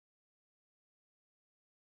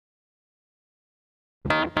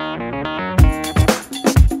Yo,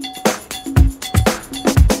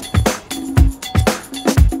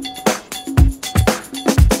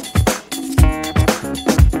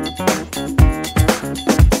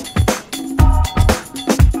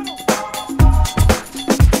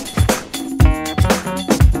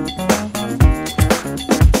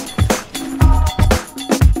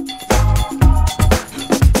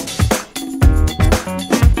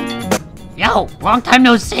 long time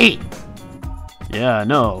no see. Yeah, I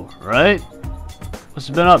know, right? What's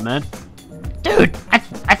been up, man? Dude, I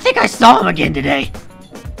think I saw him again today.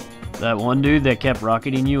 That one dude that kept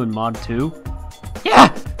rocketing you in Mod 2?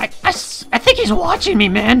 Yeah, I think he's watching me,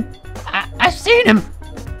 man. I've seen him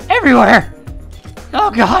everywhere.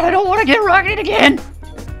 Oh god, I don't want to get rocketed again.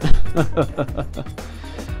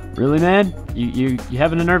 Really, man? You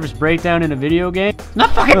having a nervous breakdown in a video game?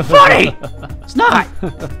 Not fucking funny. It's not.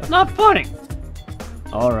 It's not funny.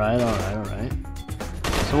 Alright.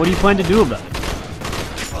 So what do you plan to do about it?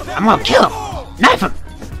 I'm gonna kill him. Knife him.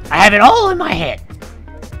 I have it all in my head.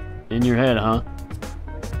 In your head, huh?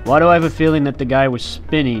 Why do I have a feeling that the guy was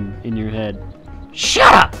spinning in your head?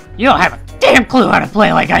 Shut up! You don't have a damn clue how to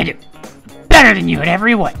play like I do. Better than you in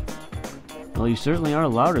every way. Well, you certainly are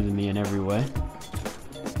louder than me in every way.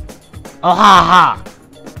 Oh, ha ha.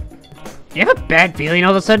 You have a bad feeling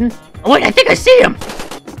all of a sudden? Oh wait, I think I see him.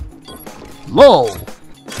 LOL!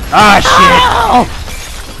 Ah, shit. Ow!